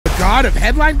god of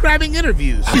headline-grabbing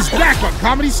interviews, is back on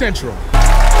Comedy Central.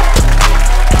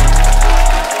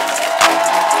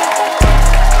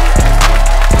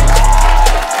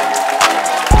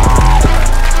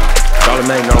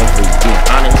 Charlamagne known for being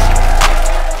honest.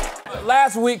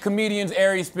 Last week, comedians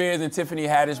Ari Spears and Tiffany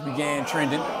Haddish began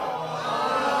trending.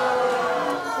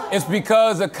 It's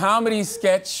because a comedy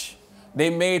sketch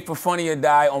they made for Funny or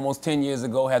Die almost 10 years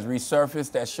ago has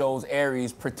resurfaced that shows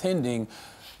Aries pretending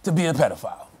to be a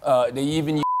pedophile. They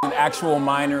even used an actual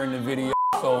minor in the video,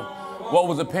 so what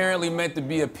was apparently meant to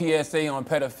be a PSA on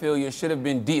pedophilia should have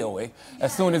been DOA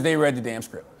as soon as they read the damn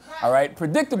script. All right?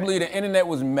 Predictably, the internet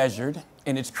was measured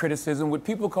in its criticism, with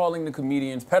people calling the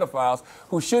comedians pedophiles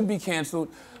who should be canceled,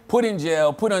 put in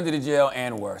jail, put under the jail,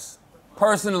 and worse.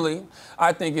 Personally,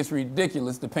 I think it's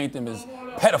ridiculous to paint them as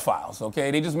pedophiles,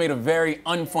 okay? They just made a very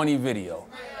unfunny video.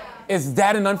 Is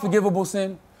that an unforgivable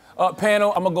sin?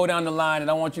 Panel, I'm gonna go down the line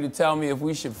and I want you to tell me if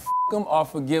we should f them or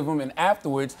forgive them, and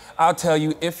afterwards, I'll tell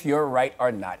you if you're right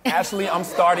or not. Ashley, I'm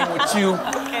starting with you.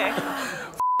 Okay. F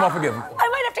them or forgive them. I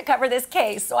might have to cover this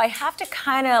case, so I have to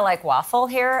kind of like waffle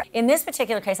here. In this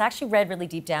particular case, I actually read really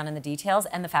deep down in the details,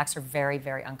 and the facts are very,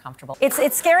 very uncomfortable.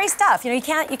 It's scary stuff. You know,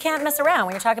 you can't mess around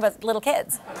when you're talking about little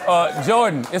kids.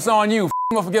 Jordan, it's on you. F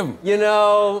them or forgive them. You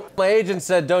know, my agent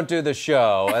said don't do the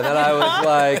show, and then I was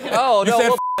like, oh no,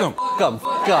 we'll f them.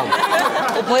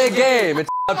 We'll play a game. It's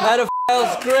pedophiles.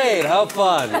 Great. How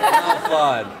fun. How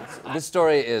fun. This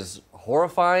story is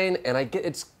horrifying, and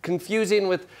it's confusing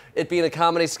with it being a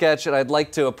comedy sketch, and I'd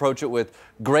like to approach it with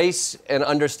grace and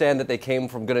understand that they came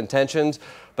from good intentions.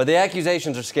 But the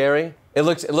accusations are scary. It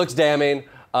looks damning.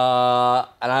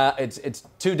 It's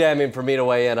too damning for me to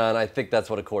weigh in on. I think that's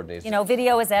what a court needs. You know,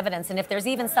 video is evidence, and if there's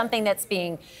even something that's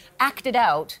being acted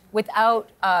out without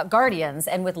guardians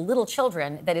and with little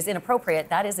children that is inappropriate,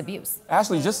 that is abuse.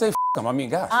 Ashley, just say f them. I mean,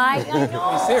 gosh. I know.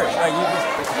 Be serious. Like, you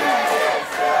just...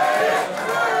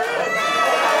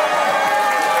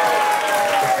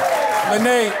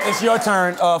 Lene, it's your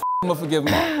turn. F them or forgive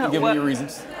them. Give me your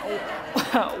reasons.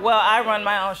 Well, I run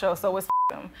my own show, so it's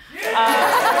f them.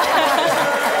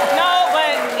 No,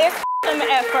 but it's f them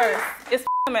at first. It's f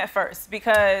them at first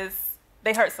because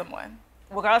they hurt someone.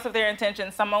 Regardless of their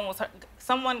intentions,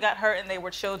 someone got hurt and they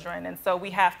were children, and so we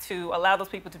have to allow those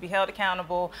people to be held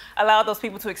accountable, allow those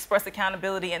people to express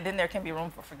accountability, and then there can be room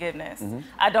for forgiveness.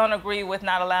 I don't agree with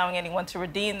not allowing anyone to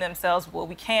redeem themselves. What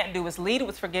we can't do is lead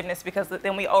with forgiveness, because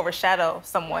then we overshadow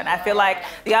someone. I feel like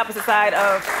the opposite side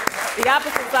of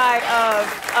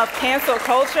cancel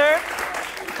culture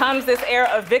comes this era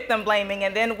of victim blaming,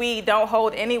 and then we don't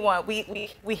hold anyone. We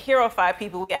heroify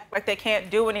people. We act like they can't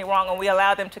do any wrong, and we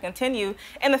allow them to continue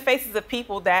in the faces of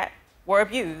people that were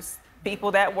abused,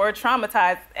 people that were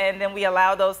traumatized, and then we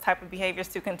allow those type of behaviors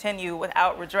to continue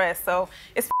without redress. So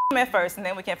it's f them at first, and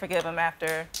then we can forgive them after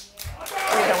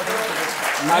we're done with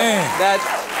the Man.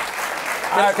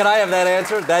 Can I have that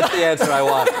answer? That's the answer I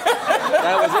want.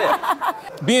 That was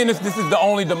it. Being this is the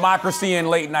only democracy in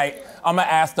late night, I'm gonna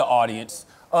ask the audience.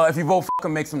 If you vote f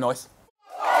them, make some noise.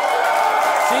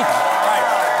 See? Right.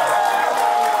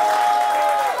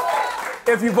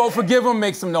 If you vote forgive them,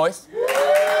 make some noise.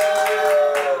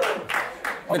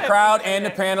 The crowd and the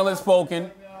panel has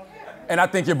spoken, and I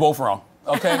think you're both wrong,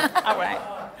 okay? All right.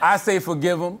 I say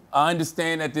forgive them. I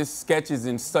understand that this sketch is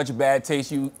in such bad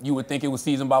taste, you would think it was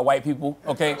seasoned by white people,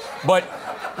 okay? But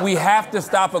we have to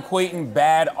stop equating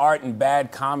bad art and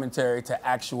bad commentary to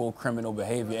actual criminal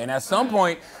behavior. And at some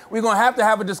point, we're gonna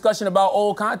have a discussion about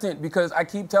old content, because I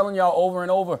keep telling y'all over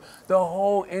and over, the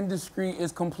whole industry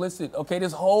is complicit, okay?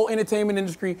 This whole entertainment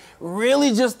industry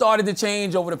really just started to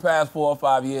change over the past 4 or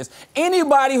 5 years.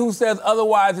 Anybody who says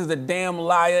otherwise is a damn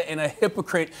liar and a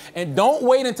hypocrite, and don't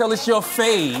wait until it's your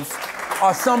fave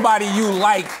or somebody you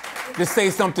like to say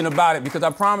something about it, because I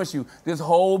promise you, this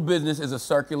whole business is a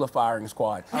circular firing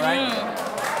squad, all right?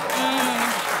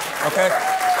 Okay?